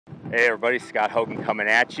Hey everybody, Scott Hogan coming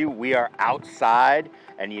at you. We are outside,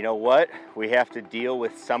 and you know what? We have to deal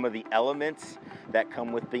with some of the elements that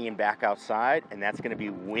come with being back outside, and that's going to be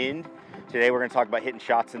wind. Today we're going to talk about hitting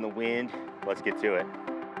shots in the wind. Let's get to it.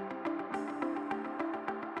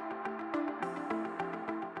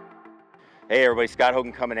 Hey everybody, Scott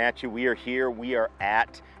Hogan coming at you. We are here. We are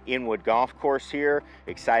at Inwood Golf Course here.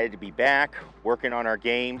 Excited to be back, working on our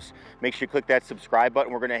games. Make sure you click that subscribe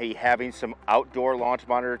button. We're going to be having some outdoor launch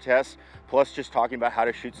monitor tests, plus just talking about how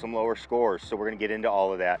to shoot some lower scores. So we're going to get into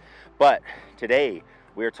all of that. But today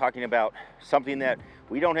we are talking about something that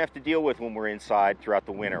we don't have to deal with when we're inside throughout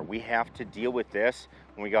the winter. We have to deal with this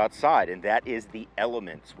when we go outside, and that is the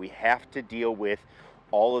elements. We have to deal with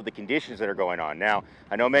all of the conditions that are going on. Now,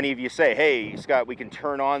 I know many of you say, hey, Scott, we can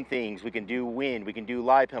turn on things, we can do wind, we can do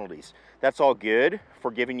lie penalties. That's all good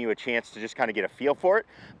for giving you a chance to just kind of get a feel for it,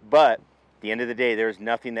 but at the end of the day, there's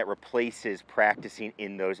nothing that replaces practicing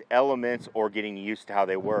in those elements or getting used to how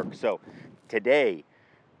they work. So today,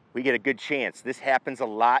 we get a good chance. This happens a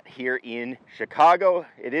lot here in Chicago.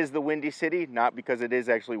 It is the windy city, not because it is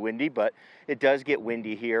actually windy, but it does get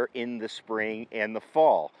windy here in the spring and the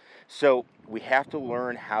fall. So we have to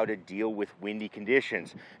learn how to deal with windy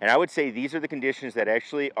conditions. And I would say these are the conditions that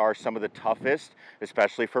actually are some of the toughest,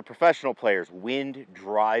 especially for professional players. Wind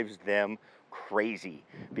drives them crazy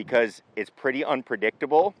because it's pretty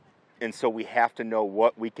unpredictable. And so we have to know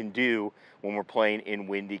what we can do when we're playing in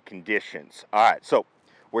windy conditions. All right, so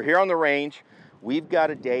we're here on the range. We've got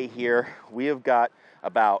a day here. We have got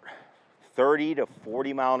about 30 to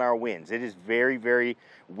 40 mile an hour winds. It is very, very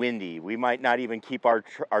windy. We might not even keep our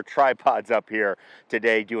tripods up here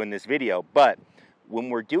today doing this video. But when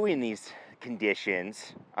we're doing these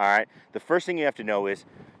conditions, all right, the first thing you have to know is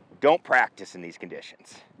don't practice in these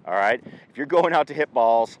conditions, all right? If you're going out to hit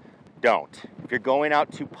balls, don't. If you're going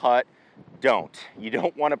out to putt, don't. You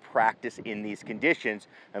don't want to practice in these conditions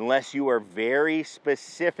unless you are very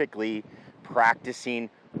specifically practicing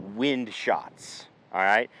wind shots, all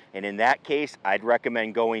right? And in that case, I'd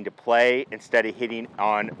recommend going to play instead of hitting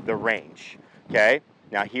on the range, okay?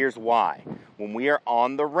 Now here's why. When we are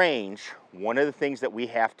on the range, one of the things that we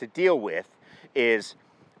have to deal with is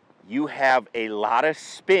you have a lot of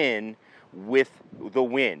spin with the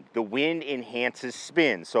wind. The wind enhances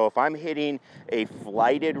spin. So if I'm hitting a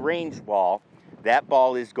flighted range ball, that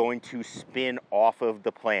ball is going to spin off of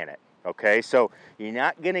the planet. Okay, so you're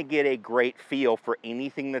not going to get a great feel for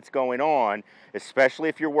anything that's going on, especially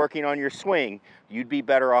if you're working on your swing. You'd be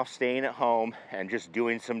better off staying at home and just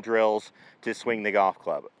doing some drills to swing the golf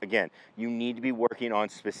club. Again, you need to be working on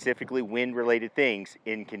specifically wind-related things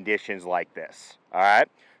in conditions like this. All right,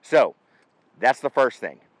 so that's the first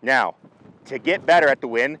thing. Now, to get better at the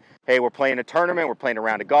wind, hey, we're playing a tournament, we're playing a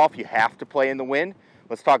round of golf, you have to play in the wind.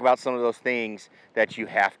 Let's talk about some of those things that you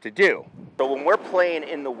have to do. So when we're playing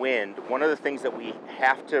in the wind, one of the things that we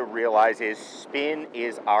have to realize is spin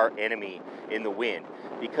is our enemy in the wind,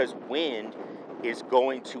 because wind is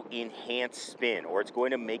going to enhance spin, or it's going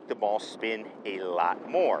to make the ball spin a lot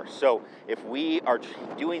more. So if we are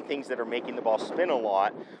doing things that are making the ball spin a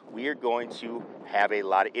lot, we are going to have a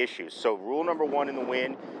lot of issues. So rule number one in the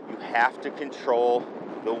wind, you have to control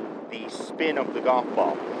the spin of the golf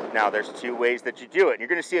ball. Now there's two ways that you do it. You're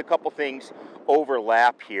going to see a couple things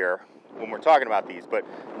overlap here when we're talking about these, but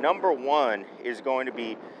number one is going to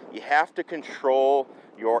be you have to control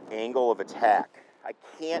your angle of attack. I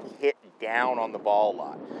can't hit down on the ball a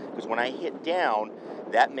lot, because when I hit down,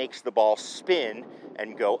 that makes the ball spin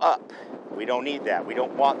and go up. We don't need that. We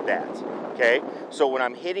don't want that, okay? So when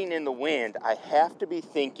I'm hitting in the wind, I have to be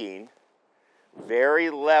thinking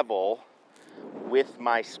very level with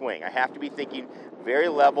my swing. I have to be thinking very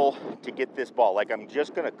level to get this ball, like I'm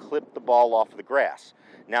just going to clip the ball off the grass.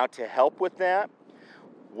 Now, to help with that,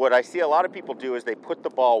 what I see a lot of people do is they put the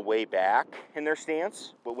ball way back in their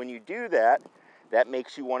stance, but when you do that, that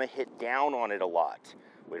makes you want to hit down on it a lot.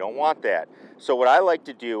 We don't want that. So what I like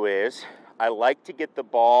to do is I like to get the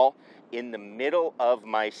ball in the middle of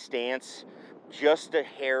my stance, just a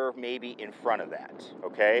hair maybe in front of that,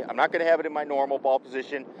 okay? I'm not going to have it in my normal ball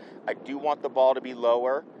position. I do want the ball to be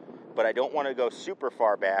lower, but I don't want to go super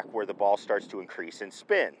far back where the ball starts to increase in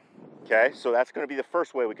spin, okay? So that's going to be the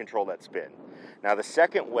first way we control that spin. Now the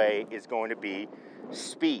second way is going to be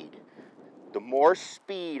speed. The more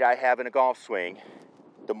speed I have in a golf swing,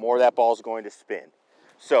 the more that ball is going to spin.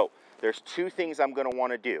 So there's two things I'm going to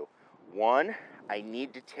want to do. One, I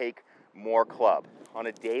need to take more club. On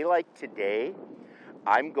a day like today,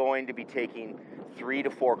 I'm going to be taking 3 to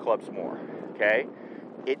 4 clubs more, okay?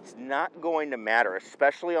 It's not going to matter,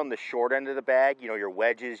 especially on the short end of the bag, you know, your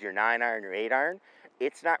wedges, your 9-iron, your 8-iron.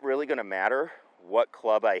 It's not really going to matter what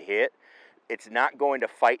club I hit, it's not going to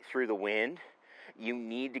fight through the wind. You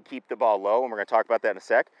need to keep the ball low, and we're going to talk about that in a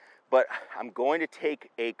sec. But I'm going to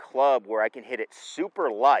take a club where I can hit it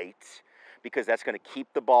super light, because that's going to keep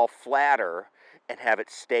the ball flatter and have it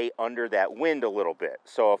stay under that wind a little bit.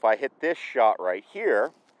 So if I hit this shot right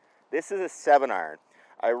here, this is a 7-iron.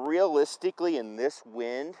 I realistically, in this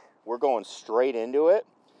wind, we're going straight into it.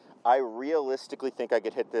 I realistically think I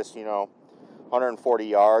could hit this, 140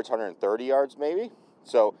 yards, 130 yards maybe.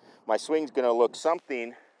 So my swing's going to look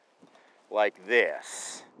something like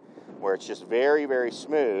this, where it's just very, very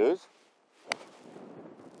smooth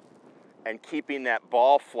and keeping that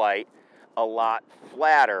ball flight a lot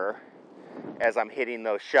flatter as I'm hitting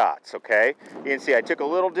those shots, okay? You can see I took a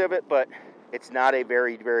little divot, but it's not a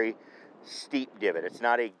very, very steep divot. It's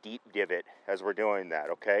not a deep divot as we're doing that,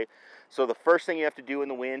 okay? So the first thing you have to do in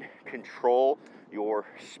the wind, control your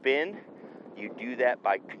spin. You do that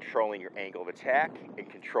by controlling your angle of attack and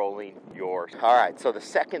controlling your... All right, so the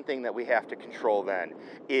second thing that we have to control then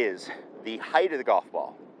is the height of the golf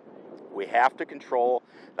ball. We have to control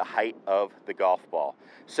the height of the golf ball.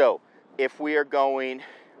 So if we are going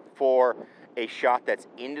for a shot that's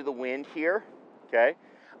into the wind here, okay,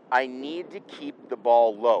 I need to keep the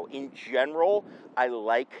ball low. In general, I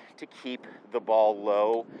like to keep the ball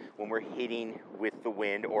low when we're hitting with the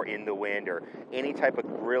wind or in the wind or any type of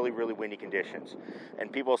really, really windy conditions.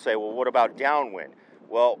 And people say, well, what about downwind?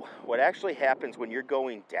 Well, what actually happens when you're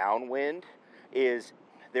going downwind is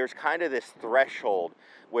there's kind of this threshold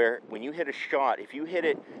where when you hit a shot, if you hit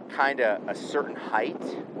it kind of a certain height,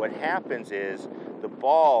 what happens is the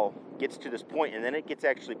ball gets to this point and then it gets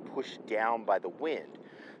actually pushed down by the wind.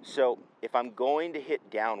 So if I'm going to hit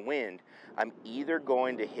downwind, I'm either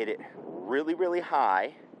going to hit it really, really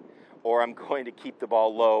high, or I'm going to keep the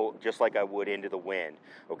ball low just like I would into the wind.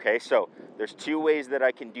 Okay, so there's two ways that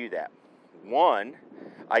I can do that. One,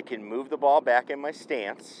 I can move the ball back in my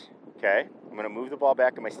stance. Okay, I'm going to move the ball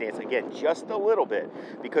back in my stance again just a little bit,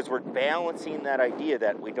 because we're balancing that idea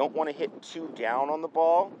that we don't want to hit too down on the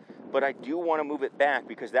ball, but I do want to move it back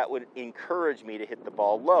because that would encourage me to hit the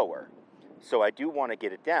ball lower. So I do want to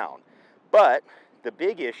get it down. But the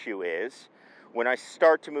big issue is when I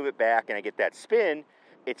start to move it back and I get that spin,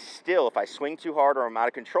 it's still, if I swing too hard or I'm out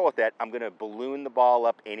of control with that, I'm going to balloon the ball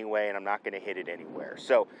up anyway and I'm not going to hit it anywhere.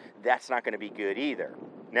 So that's not going to be good either.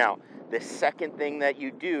 Now, the second thing that you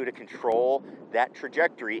do to control that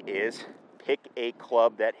trajectory is pick a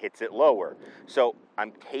club that hits it lower. So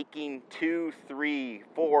I'm taking 2, 3,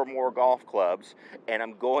 4 more golf clubs and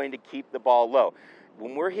I'm going to keep the ball low.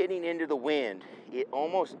 When we're hitting into the wind, it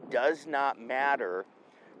almost does not matter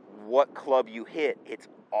what club you hit. It's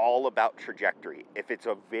all about trajectory. If it's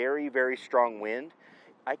a very, very strong wind,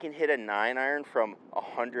 I can hit a 9-iron from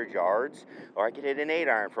 100 yards, or I can hit an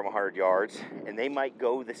 8-iron from 100 yards, and they might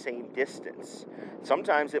go the same distance.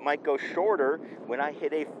 Sometimes it might go shorter when I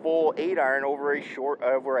hit a full 8-iron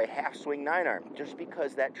over a half-swing 9-iron, just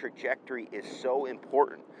because that trajectory is so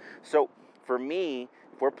important. So for me,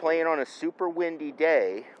 if we're playing on a super windy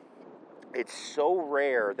day, it's so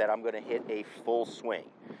rare that I'm going to hit a full swing,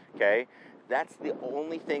 okay? That's the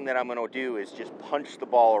only thing that I'm going to do is just punch the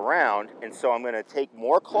ball around. And so I'm going to take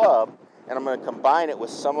more club and I'm going to combine it with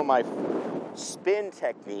some of my spin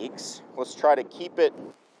techniques. Let's try to keep it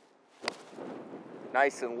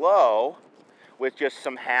nice and low with just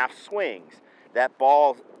some half swings. That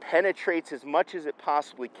ball penetrates as much as it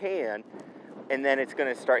possibly can, and then it's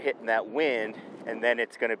going to start hitting that wind, and then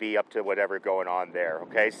it's going to be up to whatever going on there,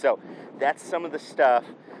 okay? So that's some of the stuff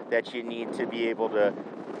that you need to be able to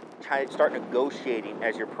start negotiating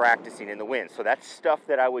as you're practicing in the wind. So that's stuff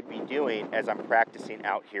that I would be doing as I'm practicing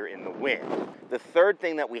out here in the wind. The third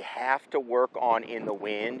thing that we have to work on in the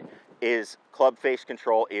wind is club face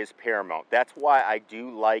control is paramount. That's why I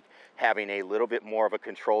do like having a little bit more of a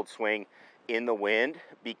controlled swing in the wind,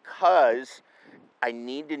 because I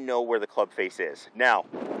need to know where the club face is. Now,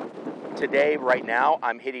 today, right now,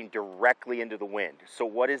 I'm hitting directly into the wind. So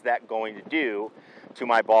what is that going to do to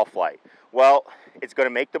my ball flight? Well, it's going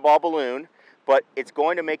to make the ball balloon, but it's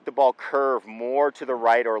going to make the ball curve more to the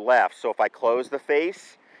right or left. So if I close the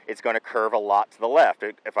face, it's going to curve a lot to the left.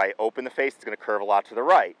 If I open the face, it's going to curve a lot to the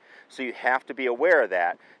right. So you have to be aware of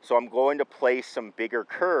that. So I'm going to place some bigger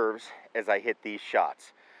curves as I hit these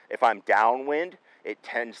shots. If I'm downwind, it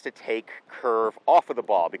tends to take curve off of the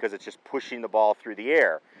ball because it's just pushing the ball through the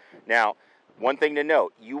air. Now, one thing to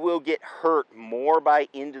note, you will get hurt more by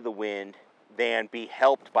into the wind than be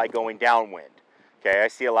helped by going downwind. Okay, I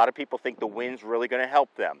see a lot of people think the wind's really going to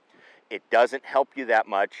help them. It doesn't help you that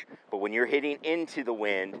much, but when you're hitting into the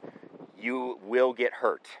wind, you will get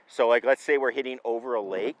hurt. So like, let's say we're hitting over a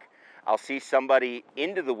lake. I'll see somebody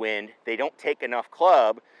into the wind, they don't take enough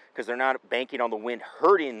club because they're not banking on the wind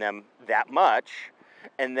hurting them that much.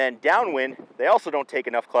 And then downwind, they also don't take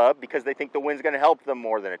enough club because they think the wind's going to help them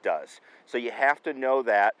more than it does. So you have to know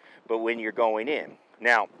that, but when you're going in.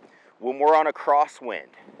 Now, when we're on a crosswind,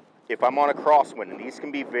 if I'm on a crosswind, and these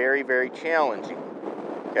can be very, very challenging,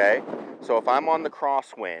 okay? So if I'm on the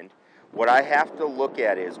crosswind, what I have to look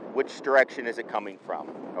at is which direction is it coming from,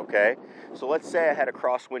 okay? So let's say I had a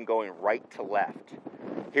crosswind going right to left.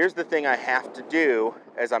 Here's the thing I have to do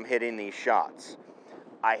as I'm hitting these shots.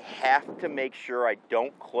 I have to make sure I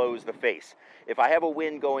don't close the face. If I have a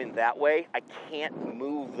wind going that way, I can't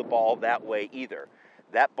move the ball that way either.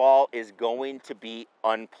 That ball is going to be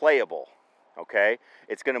unplayable, okay?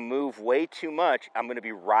 It's going to move way too much. I'm going to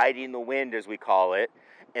be riding the wind, as we call it,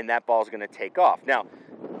 and that ball's going to take off. Now,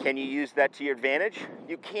 can you use that to your advantage?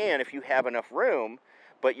 You can if you have enough room,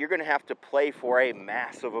 but you're going to have to play for a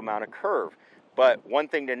massive amount of curve. But one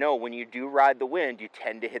thing to know, when you do ride the wind, you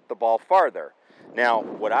tend to hit the ball farther. Now,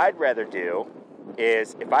 what I'd rather do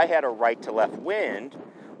is, if I had a right to left wind,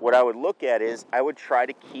 what I would look at is I would try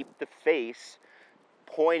to keep the face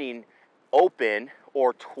pointing open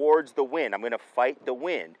or towards the wind. I'm going to fight the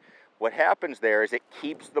wind. What happens there is it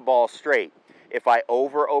keeps the ball straight. If I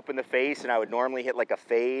over open the face and I would normally hit like a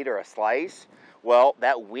fade or a slice, well,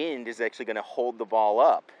 that wind is actually going to hold the ball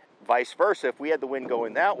up. Vice versa, if we had the wind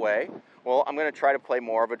going that way, well, I'm going to try to play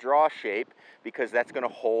more of a draw shape because that's going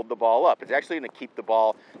to hold the ball up. It's actually going to keep the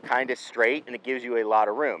ball kind of straight, and it gives you a lot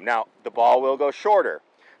of room. Now, the ball will go shorter,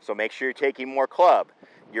 so make sure you're taking more club.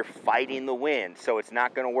 You're fighting the wind, so it's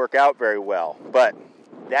not going to work out very well. But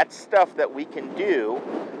that's stuff that we can do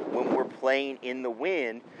when we're playing in the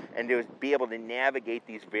wind and to be able to navigate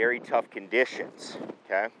these very tough conditions,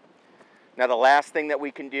 okay? Now, the last thing that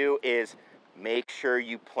we can do is make sure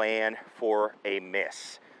you plan for a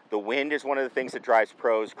miss. The wind is one of the things that drives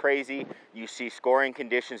pros crazy. You see scoring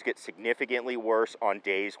conditions get significantly worse on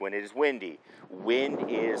days when it is windy. Wind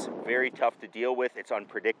is very tough to deal with. It's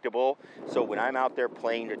unpredictable. So when I'm out there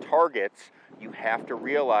playing to targets, you have to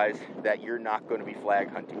realize that you're not going to be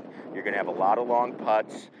flag hunting. You're going to have a lot of long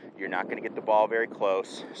putts. You're not going to get the ball very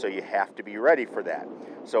close. So you have to be ready for that.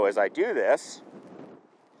 So as I do this,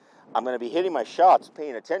 I'm going to be hitting my shots,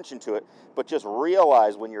 paying attention to it, but just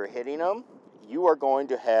realize when you're hitting them, you are going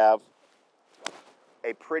to have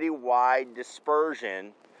a pretty wide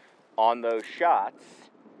dispersion on those shots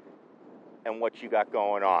and what you got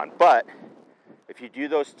going on. But if you do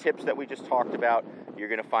those tips that we just talked about, you're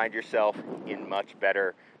going to find yourself in much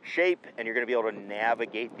better shape, and you're going to be able to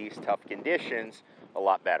navigate these tough conditions a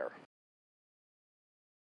lot better.